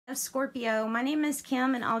Scorpio, my name is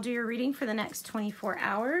Kim and I'll do your reading for the next 24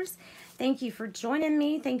 hours. Thank you for joining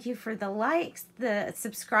me. Thank you for the likes, the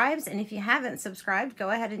subscribes, and if you haven't subscribed,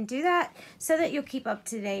 go ahead and do that so that you'll keep up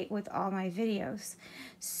to date with all my videos.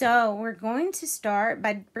 So we're going to start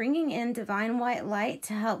by bringing in divine white light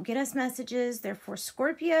to help get us messages. They're for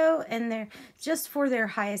Scorpio and they're just for their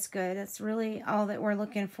highest good. That's really all that we're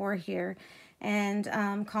looking for here. And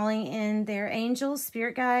calling in their angels,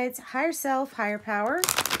 spirit guides, higher self, higher power.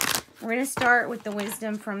 We're going to start with the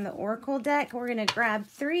wisdom from the Oracle deck. We're going to grab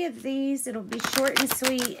 3 of these. It'll be short and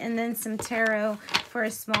sweet, and then some tarot for a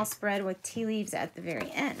small spread with tea leaves at the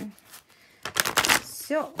very end.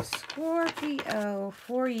 So, Scorpio,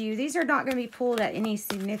 for you. These are not going to be pulled at any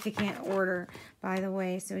significant order, by the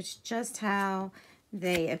way. So, it's just how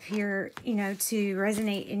they appear, you know, to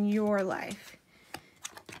resonate in your life.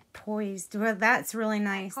 Poised. Well, that's really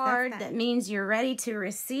nice. Card that means you're ready to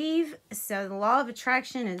receive. So the law of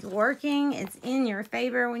attraction is working. It's in your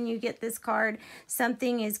favor when you get this card.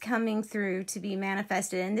 Something is coming through to be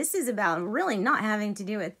manifested. And this is about really not having to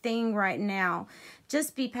do a thing right now.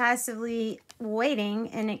 Just be passively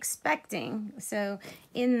waiting and expecting. So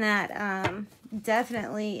in that,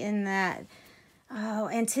 definitely in that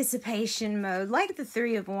anticipation mode, like the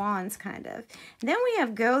 3 of Wands kind of. And then we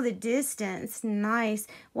have go the distance. Nice.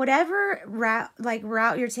 Whatever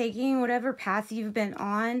route you're taking, whatever path you've been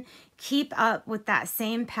on, keep up with that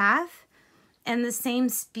same path and the same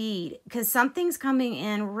speed, because something's coming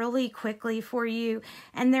in really quickly for you,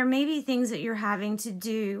 and there may be things that you're having to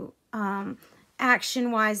do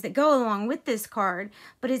action-wise that go along with this card,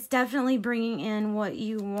 but it's definitely bringing in what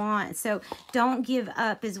you want. So don't give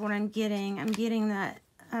up is what I'm getting. I'm getting that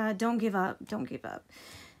don't give up, don't give up.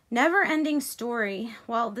 Never-ending story.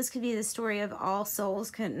 Well, this could be the story of all souls,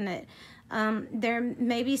 couldn't it? There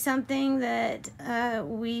may be something that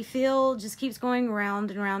we feel just keeps going round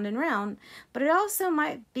and round and round, but it also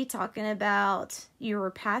might be talking about your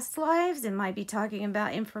past lives. It might be talking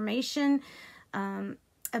about information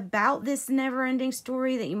about this never-ending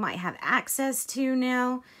story that you might have access to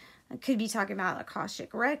now. It could be talking about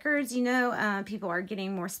Akashic records. You know, people are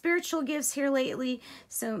getting more spiritual gifts here lately.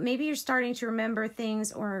 So maybe you're starting to remember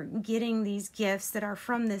things or getting these gifts that are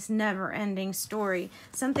from this never-ending story.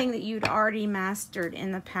 Something that you'd already mastered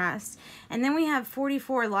in the past. And then we have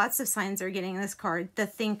 44. Lots of signs are getting this card. The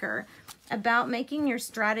Thinker. About making your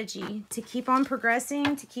strategy to keep on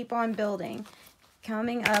progressing, to keep on building.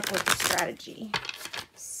 Coming up with a strategy.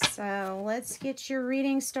 So let's get your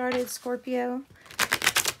reading started, Scorpio.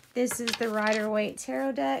 This is the Rider-Waite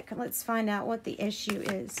Tarot deck. Let's find out what the issue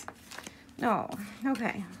is. Oh,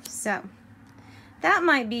 okay. So that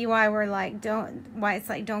might be why we're like, why it's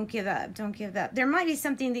like, don't give up, don't give up. There might be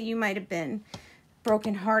something that you might have been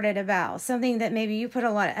brokenhearted about. Something that maybe you put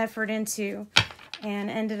a lot of effort into and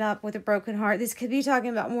ended up with a broken heart. This could be talking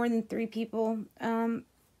about more than 3 people.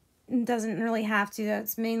 It doesn't really have to.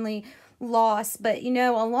 That's mainly loss, but you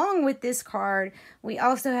know, along with this card, we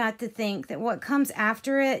also have to think that what comes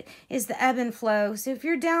after it is the ebb and flow. So if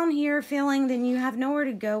you're down here feeling, then you have nowhere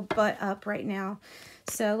to go but up right now.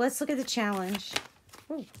 So let's look at the challenge.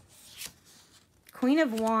 Ooh. Queen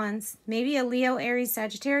of Wands, maybe a Leo, Aries,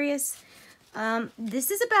 Sagittarius.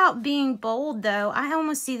 This is about being bold, though. I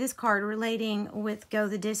almost see this card relating with go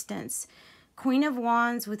the distance. Queen of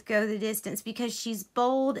Wands with go the distance, because she's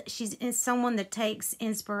bold. She's someone that takes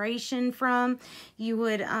inspiration from. You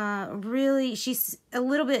would really, she's a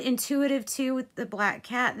little bit intuitive too with the black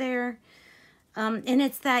cat there. And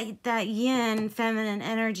it's that yin feminine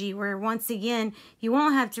energy where, once again, you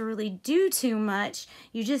won't have to really do too much.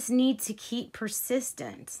 You just need to keep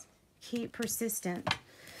persistent. Keep persistent.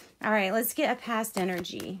 All right, let's get a past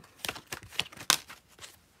energy.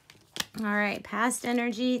 All right, past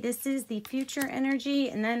energy. This is the future energy.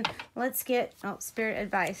 And then let's get, spirit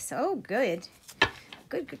advice. Oh, good.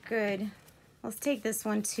 Good, good, good. Let's take this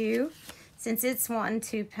one too, since it's wanting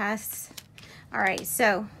to pass. All right,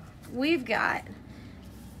 so we've got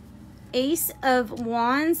Ace of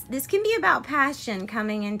Wands. This can be about passion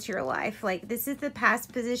coming into your life. Like, this is the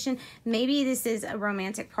past position. Maybe this is a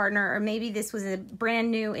romantic partner, or maybe this was a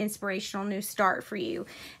brand new, inspirational new start for you.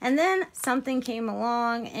 And then something came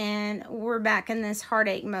along and we're back in this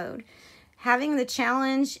heartache mode. Having the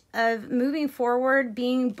challenge of moving forward,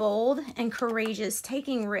 being bold and courageous,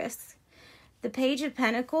 taking risks. The Page of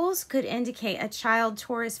Pentacles could indicate a child,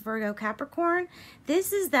 Taurus, Virgo, Capricorn.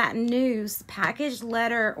 This is that news, package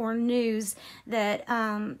letter or news that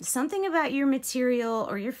something about your material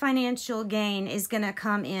or your financial gain is going to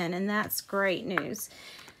come in, and that's great news.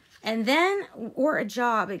 And then, or a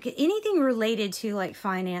job, anything related to like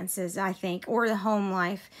finances, I think, or the home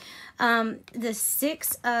life. The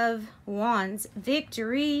Six of Wands,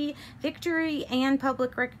 victory and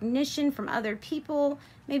public recognition from other people,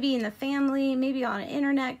 maybe in the family, maybe on an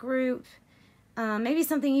internet group, maybe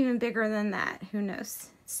something even bigger than that, who knows.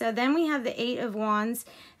 So then we have the Eight of Wands,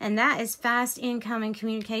 and that is fast income and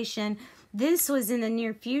communication. This was in the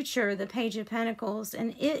near future, the Page of Pentacles,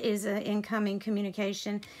 and it is an incoming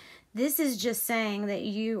communication. This is just saying that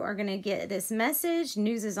you are going to get this message,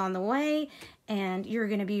 news is on the way, and you're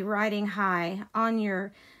going to be riding high on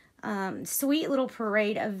your sweet little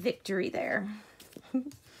parade of victory there.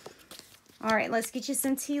 All right, let's get you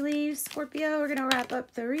some tea leaves, Scorpio. We're going to wrap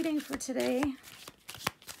up the reading for today.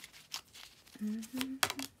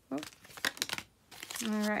 Oh.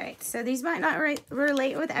 All right, so these might not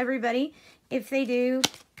relate with everybody. If they do,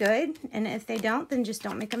 good. And if they don't, then just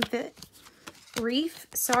don't make them fit. Grief,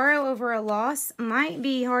 sorrow over a loss, might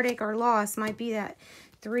be heartache or loss, might be that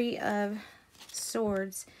Three of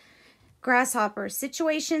Swords. Grasshopper,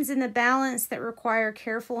 situations in the balance that require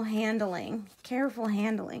careful handling. Careful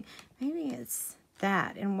handling. Maybe it's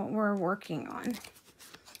that and what we're working on.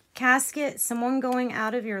 Casket, someone going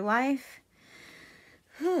out of your life.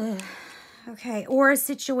 Okay, or a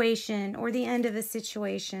situation, or the end of a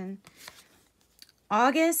situation.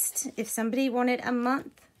 August, if somebody wanted a month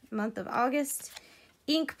of August.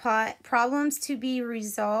 Ink pot, problems to be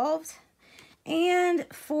resolved. And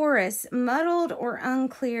forest, muddled or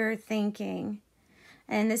unclear thinking.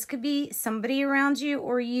 And this could be somebody around you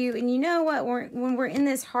or you. And you know what? When we're in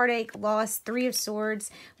this heartache, loss, Three of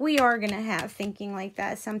Swords, we are going to have thinking like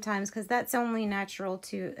that sometimes, because that's only natural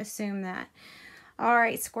to assume that. All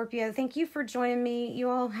right, Scorpio, thank you for joining me.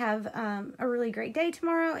 You all have a really great day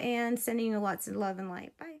tomorrow, and sending you lots of love and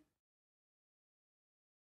light. Bye.